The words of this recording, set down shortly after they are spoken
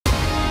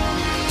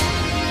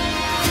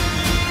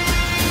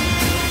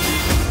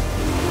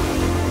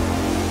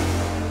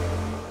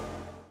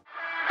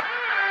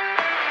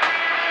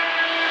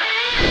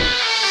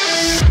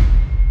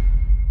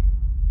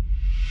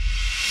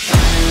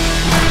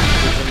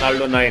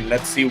Ronaldo 9.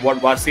 Let's see what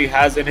Varsi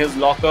has in his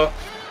locker.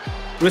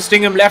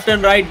 Twisting him left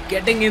and right,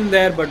 getting in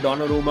there, but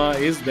Donnarumma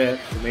is there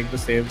to make the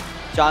save.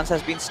 Chance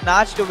has been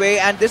snatched away,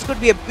 and this could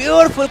be a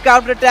beautiful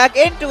counter-attack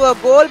into a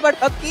goal, but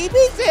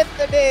Hakimi saved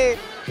the day.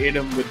 Aid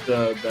him with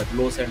that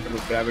low center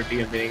of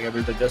gravity and being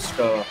able to just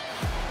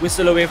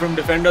whistle away from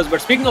defenders.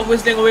 But speaking of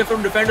whistling away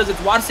from defenders, it's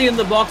Varsi in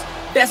the box.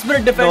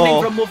 Desperate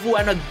defending from Mufu,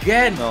 and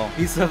again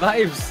he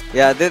survives.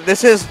 Yeah,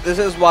 this is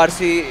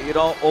Varsi, you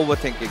know,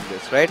 overthinking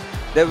this, right?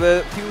 There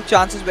were few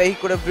chances where he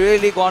could have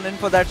really gone in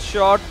for that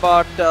shot,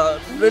 but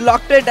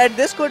reluctant, and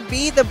this could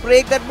be the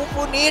break that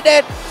Mufu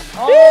needed.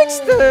 Takes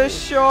the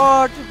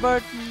shot,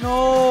 but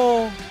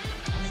no.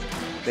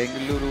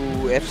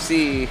 Bengaluru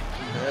FC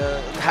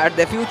had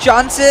their few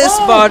chances,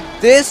 but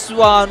this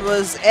one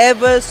was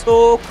ever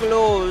so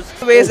close.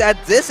 And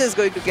this is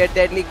going to get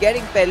deadly.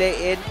 Getting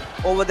Pele in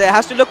over there,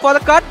 has to look for the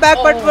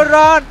cutback, but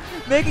Varane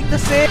making the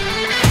save.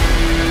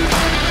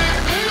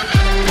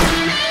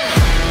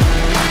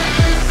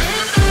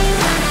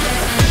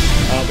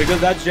 Because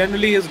that's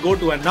generally his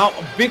go-to, and now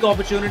a big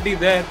opportunity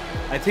there.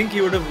 I think he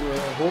would have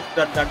hoped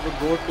that would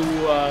go to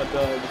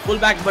the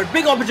fullback, but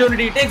big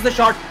opportunity, takes the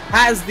shot,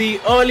 has the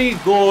early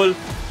goal,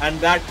 and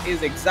that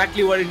is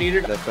exactly what he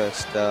needed. The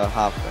first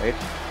half, right?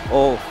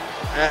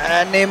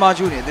 And Neymar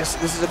Jr. This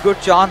is a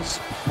good chance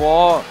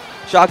for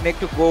Shagnik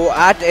to go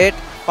at it.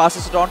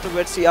 Passes it on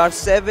towards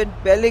CR7.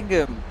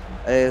 Bellingham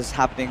is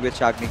happening with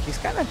Shagnik. He's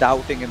kind of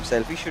doubting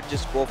himself. He should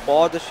just go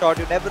for the shot.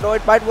 You never know,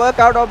 it might work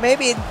out, or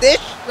maybe this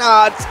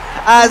starts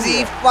as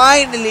he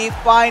finally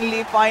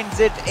finds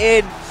it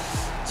in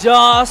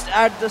just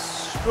at the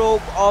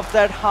stroke of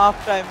that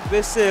halftime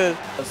whistle.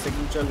 The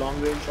signature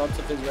long-range shots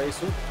of his very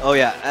soon. Oh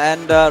yeah,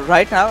 and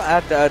right now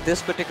at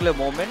this particular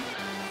moment,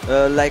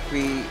 like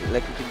we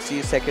can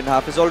see, second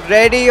half is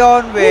already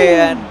on way,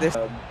 and this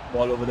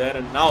ball over there,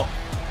 and now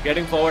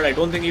getting forward. I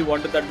don't think he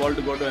wanted that ball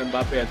to go to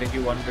Mbappe. I think he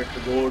wanted it to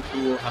go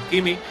to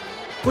Hakimi.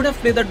 Could have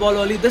played that ball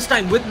early. This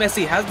time with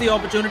Messi, has the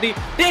opportunity,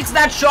 takes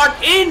that shot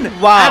in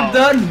at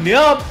the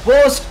near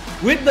post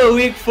with the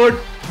weak foot,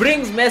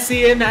 brings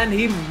Messi in, and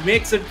he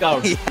makes it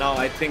count. Now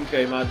I think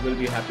Imad will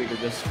be happy to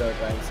just try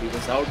and see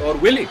this out, or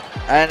will he?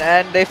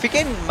 And if he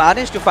can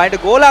manage to find a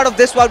goal out of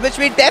this one, which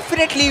we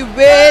definitely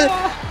will,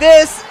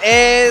 this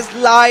is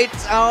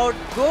lights out.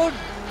 Good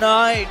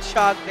night,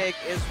 Shagnik,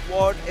 is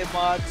what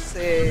Imad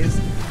says.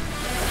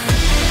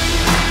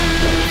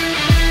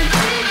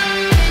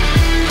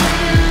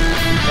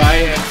 Try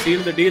and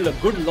seal the deal. A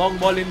good long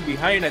ball in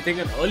behind. I think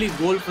an early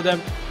goal for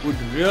them would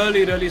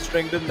really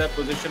strengthen their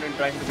position in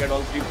trying to get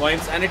all 3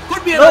 points. And it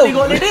could be an early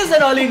goal. It is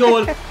an early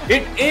goal.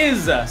 It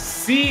is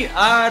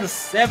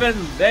CR7.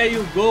 There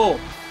you go.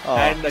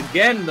 And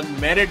again, the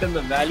merit and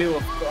the value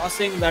of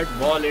crossing that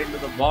ball into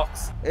the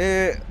box.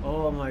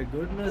 Oh my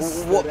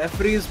goodness. The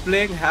referee is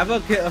playing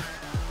havoc here.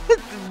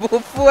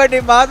 Mufu and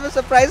Imad were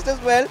surprised as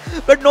well.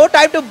 But no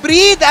time to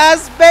breathe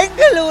as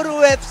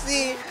Bengaluru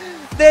FC,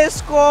 they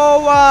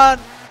score one.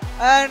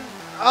 And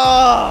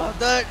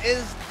that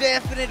is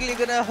definitely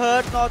gonna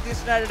hurt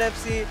NorthEast United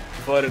FC.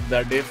 For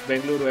that, if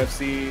Bengaluru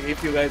FC,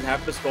 if you guys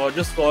have to score,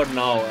 just score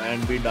now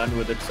and be done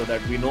with it, so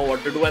that we know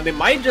what to do. And they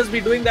might just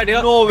be doing that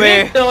here. No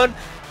way. Great turn.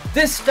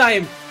 This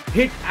time,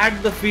 hit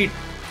at the feet.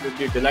 You'll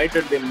be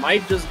delighted. They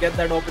might just get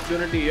that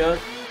opportunity here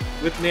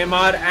with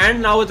Neymar,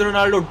 and now with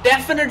Ronaldo.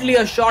 Definitely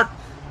a shot,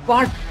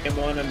 but came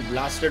on and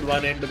blasted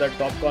one into the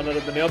top corner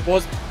of the near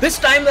post. This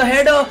time the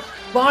header,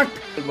 but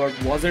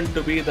wasn't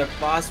to be. The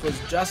pass was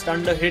just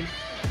under hit.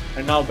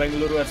 And now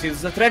Bengaluru FC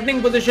is a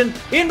threatening position.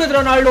 In with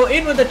Ronaldo,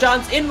 in with the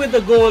chance, in with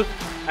the goal.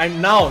 And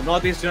now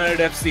NorthEast United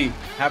FC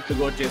have to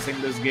go chasing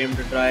this game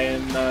to try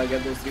and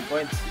get those 3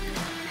 points.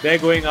 They're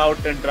going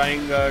out and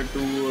trying to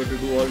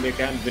do all they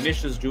can.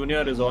 Vinicius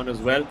Jr. is on as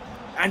well.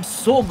 And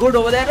so good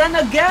over there. And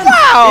again,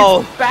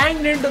 it's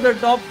banged into the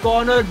top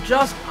corner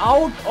just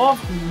out of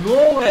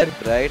nowhere.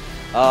 Right.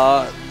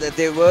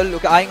 They were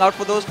eyeing out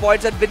for those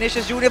points, and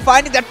Vinicius Jr.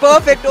 finding that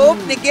perfect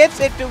opening, gets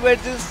it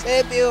towards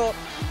Eusebio,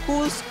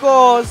 who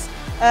scores.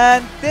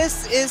 And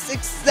this is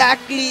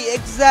exactly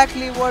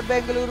what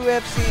Bengaluru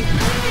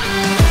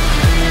FC